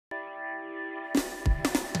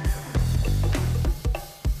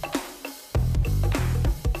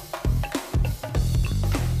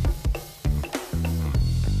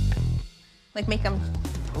Like make them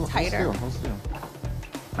tighter. Hold still.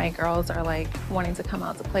 My girls are like wanting to come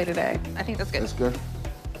out to play today. I think that's good. That's good.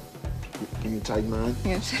 Can you tighten mine?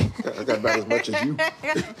 I got about as much as you.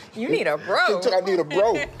 You need a bro. I need a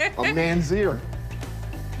bro. A man's ear.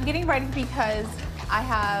 I'm getting ready because I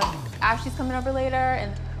have Ashley's coming over later,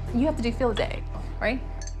 and you have to do field day, right?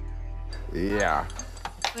 Yeah.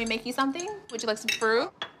 Can we make you something? Would you like some fruit?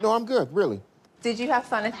 No, I'm good, really. Did you have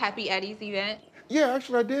fun at Happy Eddie's event? Yeah,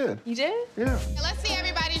 actually, I did. You did? Yeah. Let's see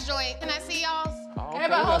everybody's joint. Can I see y'all's?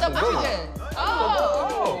 Everybody hold up what you did.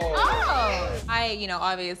 Oh. I,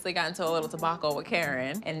 obviously got into a little tobacco with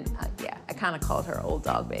Karen, and yeah, I kind of called her old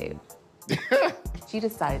dog babe. She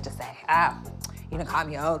decided to say, you done call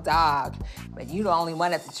me an old dog, but you the only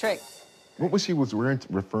one that's a trick. What was she referring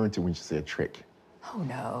to when she said trick? Who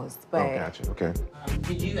knows, but... Oh, gotcha, okay.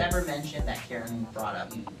 Did you ever mention that Karen brought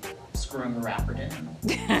up you screwing a rapper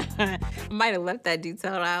dinner? Might have left that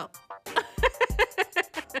detail out.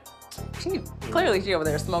 Clearly she over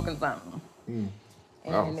there smoking something.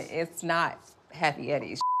 And it's not Happy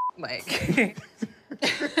Eddie's like.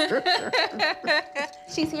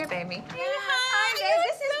 She's here, baby. Hi, babe.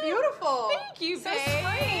 This is beautiful. Thank you, So babe.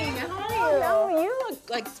 spring. Oh, no, you look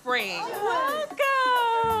like spring. Welcome.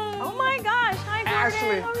 Oh my gosh. Hi, Gordon.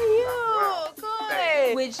 Ashley. How are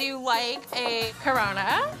you? Good. Would you like a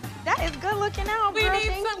Corona? That is good looking out, We girl. need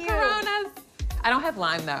Thank some you. Coronas. I don't have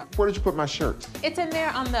lime, though. Where did you put my shirt? It's in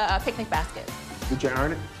there on the picnic basket. Did you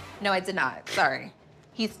iron it? No, I did not. Sorry.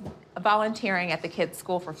 He's volunteering at the kids'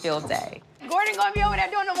 school for field day. Gordon gonna be over there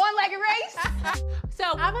doing the one-legged race?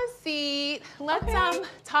 So have a seat. Let's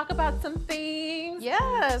talk about some things.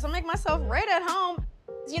 Yes, I'll make myself right at home.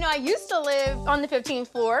 You know, I used to live on the 15th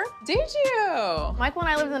floor. Did you? Michael and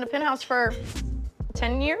I lived in a penthouse for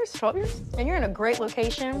 10 years, 12 years, and you're in a great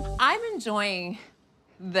location. I'm enjoying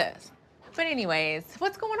this. But anyways,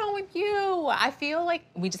 what's going on with you? I feel like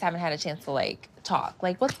we just haven't had a chance to talk.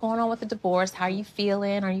 Like, what's going on with the divorce? How are you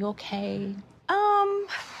feeling? Are you okay?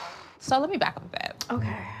 So let me back up a bit.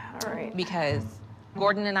 Okay, all right. Because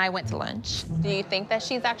Gordon and I went to lunch. Do you think that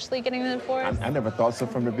she's actually getting the divorce? I never thought so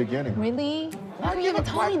from the beginning. Really? Why didn't you even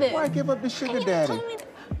tell me this? Why give up the sugar daddy?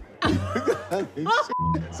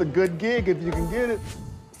 It's a good gig if you can get it.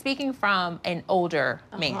 Speaking from an older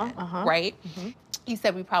man, right? You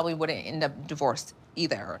said we probably wouldn't end up divorced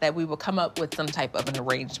either, that we would come up with some type of an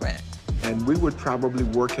arrangement. And we would probably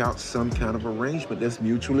work out some kind of arrangement that's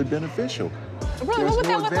mutually beneficial. Really? What would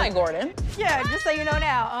that look like, Gordon? Yeah, just so you know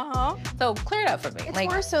now, So clear it up for me. It's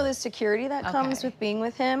more so the security that comes with being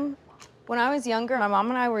with him. When I was younger, my mom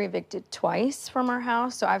and I were evicted twice from our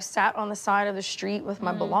house, so I've sat on the side of the street with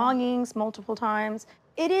my belongings multiple times.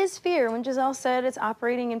 It is fear. When Gizelle said it's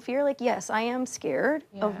operating in fear, yes, I am scared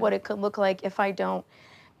of what it could look like if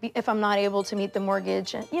if I'm not able to meet the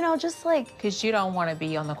mortgage, and just Because you don't want to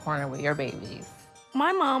be on the corner with your babies.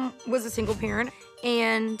 My mom was a single parent,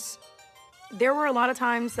 and there were a lot of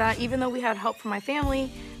times that even though we had help from my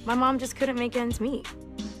family, my mom just couldn't make ends meet.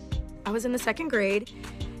 I was in the 2nd grade,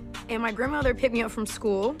 and my grandmother picked me up from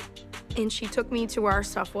school, and she took me to where our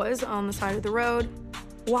stuff was on the side of the road.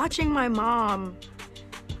 Watching my mom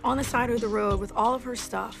on the side of the road with all of her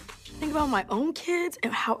stuff, think about my own kids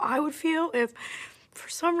and how I would feel if, for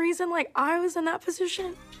some reason, I was in that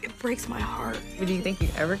position. It breaks my heart. But do you think you're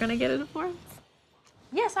ever going to get a divorce?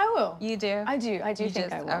 Yes, I will. You do? I do. I do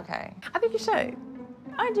think I will. Okay. I think you should.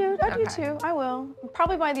 I do too. I will.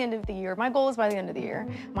 Probably by the end of the year. My goal is by the end of the year.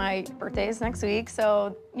 My birthday is next week,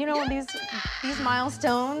 so these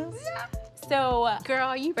milestones. So, girl,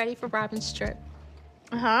 are you ready for Robyn's trip?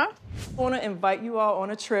 I want to invite you all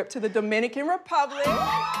on a trip to the Dominican Republic.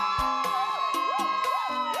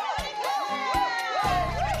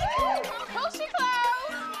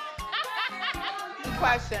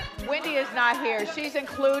 Question. Wendy is not here. She's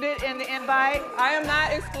included in the invite? I am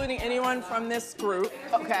not excluding anyone from this group.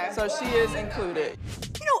 Okay. So she is included.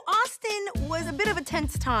 Austin was a bit of a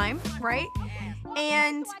tense time, right?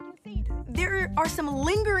 And there are some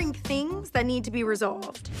lingering things that need to be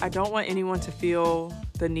resolved. I don't want anyone to feel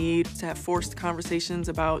the need to have forced conversations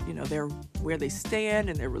about, where they stand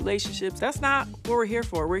and their relationships. That's not what we're here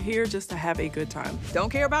for. We're here just to have a good time. Don't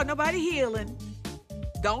care about nobody healing.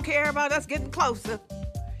 Don't care about us getting closer.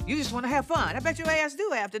 You just want to have fun. I bet your ass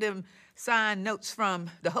do after them signed notes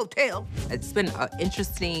from the hotel. It's been an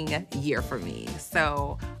interesting year for me.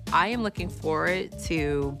 So I am looking forward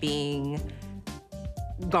to being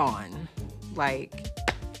gone. I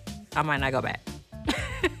might not go back.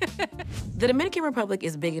 The Dominican Republic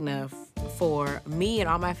is big enough for me and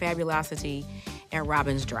all my fabulosity and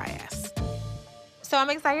Robyn's dry ass. So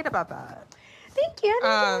I'm excited about that. Thank you.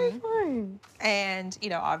 That's very fun. And, you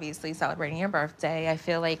know, obviously celebrating your birthday. I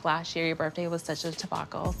feel like last year your birthday was such a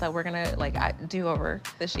debacle, so we're gonna do over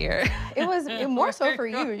this year. It was more so for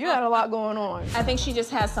you. You had a lot going on. I think she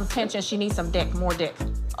just has some tension. She needs some dick, more dick.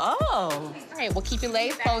 Oh. All right, well, keep your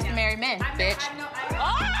legs closed to marry men, bitch.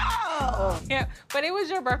 Oh! Yeah, but it was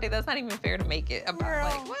your birthday. That's not even fair to make it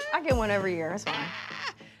about, like, what? I get one every year. It's fine.